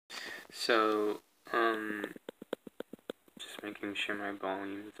So, just making sure my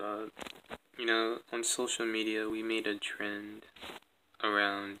volume's up. On social media, we made a trend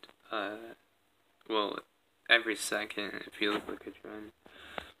around, well, every second it feels like a trend.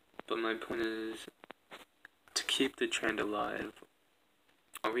 But my point is, to keep the trend alive,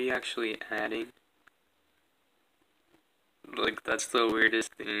 are we actually adding? Like, that's the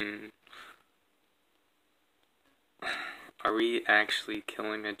weirdest thing. Are we actually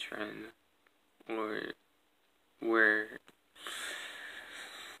killing a trend? Or, where?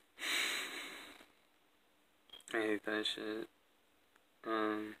 I hate that shit.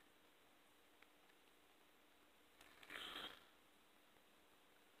 Um,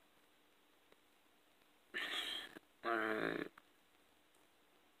 alright.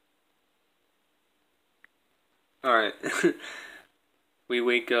 Alright. We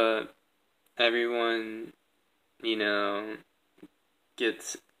wake up, everyone, you know,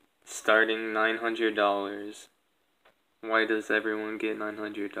 gets starting $900. Why does everyone get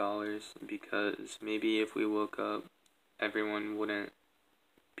 $900? Because maybe if we woke up, everyone wouldn't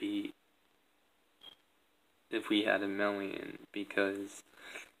be, if we had 1,000,000, because,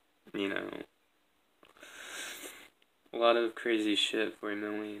 you know, a lot of crazy shit for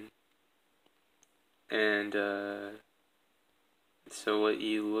 1,000,000. And, so what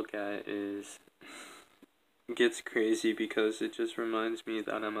you look at is, it gets crazy because it just reminds me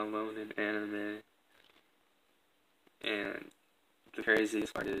that I'm alone in anime. And the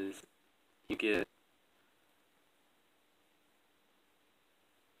craziest part is, you get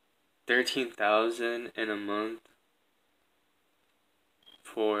 13,000 in a month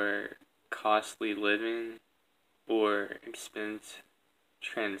for costly living or expense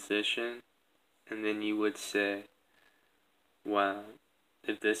transition, and then you would say, wow,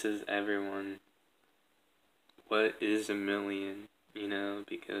 if this is everyone, what is 1,000,000?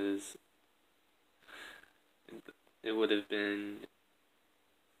 Because it would have been